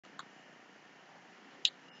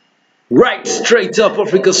Right, straight up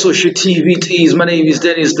Africa Social TV it is. My name is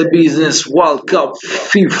Dennis the Business. World Cup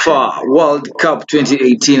FIFA World Cup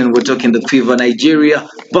 2018, and we're talking the FIFA Nigeria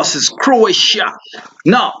versus Croatia.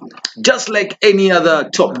 Now, just like any other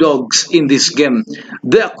top dogs in this game,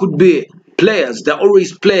 there could be players. There are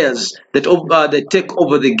always players that take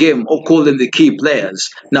over the game or call them the key players.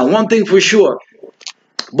 Now, one thing for sure,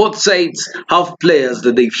 both sides have players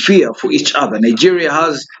that they fear for each other. Nigeria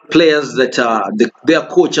has players that their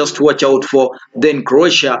coach has to watch out for. Then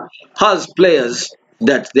Croatia has players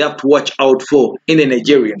that they have to watch out for in the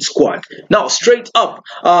Nigerian squad. Now, straight up,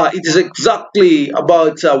 it is exactly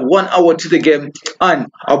about 1 hour to the game, and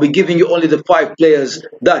I'll be giving you only the 5 players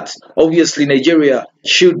that obviously Nigeria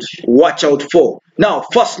should watch out for. Now,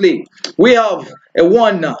 firstly, we have a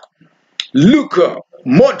one Luka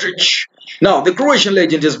Modric. Now, the Croatian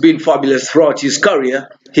legend has been fabulous throughout his career.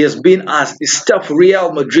 He has been as a staff for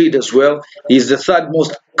Real Madrid as well. He is the third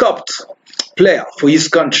most capped player for his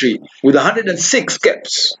country with 106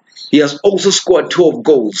 caps. He has also scored 12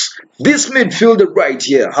 goals. This midfielder right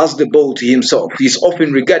here has the ball to himself. He is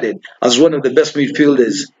often regarded as one of the best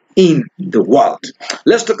midfielders in the world.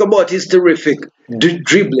 Let's talk about his terrific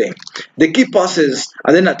dribbling. The key passes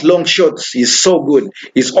and then at long shots, he's so good.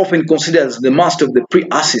 He's often considered as the master of the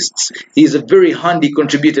pre-assists. He's a very handy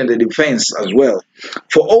contributor in the defense as well.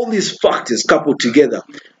 For all these factors coupled together,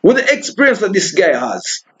 with the experience that this guy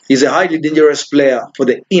has, he's a highly dangerous player for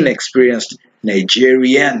the inexperienced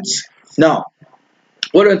Nigerians. Now,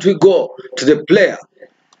 why don't we go to the player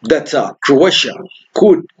that Croatia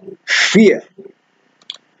could fear?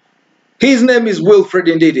 His name is Wilfred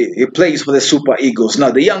Ndidi. He plays for the Super Eagles.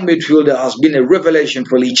 Now, the young midfielder has been a revelation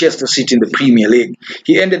for Leicester City in the Premier League.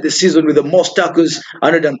 He ended the season with the most tackles,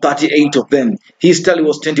 138 of them. His tally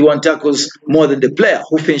was 21 tackles, more than the player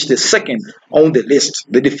who finished the second on the list.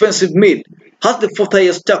 The defensive mid has the 4th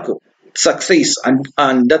highest tackle success,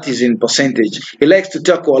 and that is in percentage. He likes to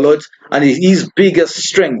tackle a lot, and his biggest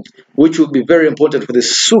strength, which will be very important for the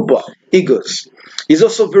Super Eagles. He's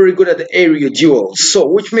also very good at the area duels, so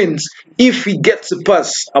which means if he gets a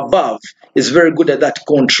pass above, he's very good at that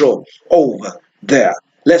control over there.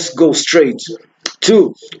 Let's go straight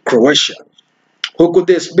to Croatia. Who could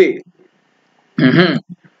this be?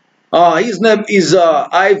 His name is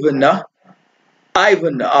Ivan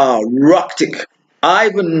Rakitic.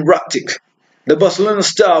 Ivan Rakitic. The Barcelona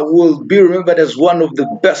star will be remembered as one of the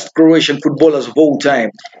best Croatian footballers of all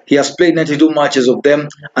time. He has played 92 matches of them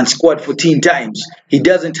and scored 14 times. He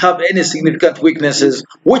doesn't have any significant weaknesses,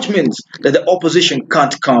 which means that the opposition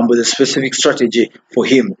can't come with a specific strategy for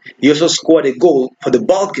him. He also scored a goal for the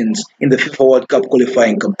Balkans in the FIFA World Cup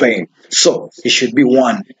qualifying campaign. So, he should be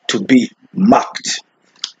one to be marked.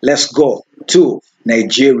 Let's go to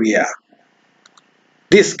Nigeria.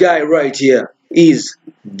 This guy right here is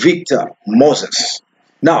Victor Moses.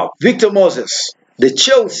 Now, Victor Moses, the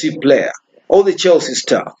Chelsea player, or the Chelsea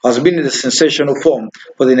star, has been in a sensational form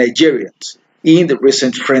for the Nigerians in the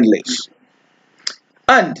recent friendlies.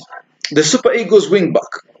 And the Super Eagles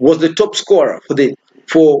wingback was the top scorer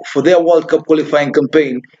for their World Cup qualifying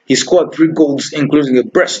campaign. He scored 3 goals, including a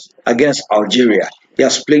brace against Algeria. He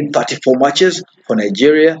has played 34 matches for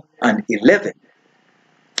Nigeria and 11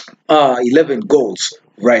 goals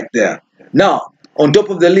right there. Now, on top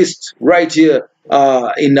of the list, right here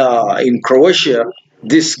in Croatia,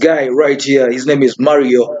 this guy right here, his name is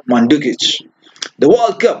Mario Mandzukic. The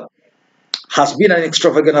World Cup has been an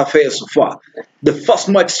extravagant affair so far. The first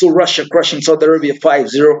match saw Russia crushing Saudi Arabia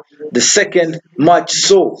 5-0. The second match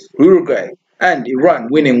saw Uruguay and Iran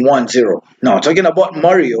winning 1-0. Now, talking about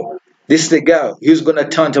Mario, this is the guy who's going to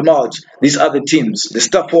turn them out these other teams. The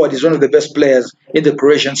star forward is one of the best players in the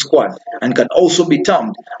Croatian squad and can also be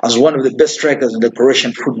termed as one of the best strikers in the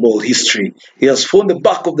Croatian football history. He has found the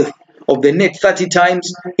back of the net 30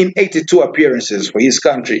 times in 82 appearances for his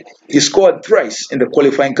country. He scored thrice in the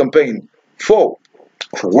qualifying campaign for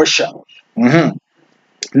Croatia.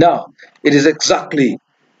 Now, it is exactly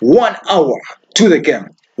 1 hour to the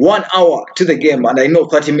game. 1 hour to the game, and I know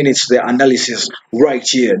 30 minutes the analysis right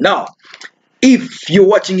here. Now, if you're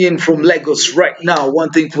watching in from Lagos right now,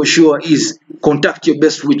 one thing for sure is contact your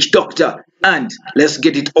best witch doctor and let's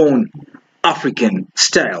get it on African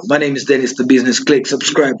style. My name is Dennis the Business. Click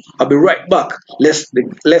subscribe. I'll be right back. Let's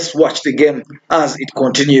watch the game as it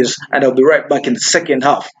continues, and I'll be right back in the second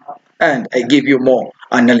half and I give you more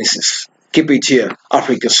analysis. Keep it here,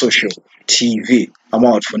 Africa Social TV. I'm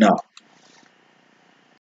out for now.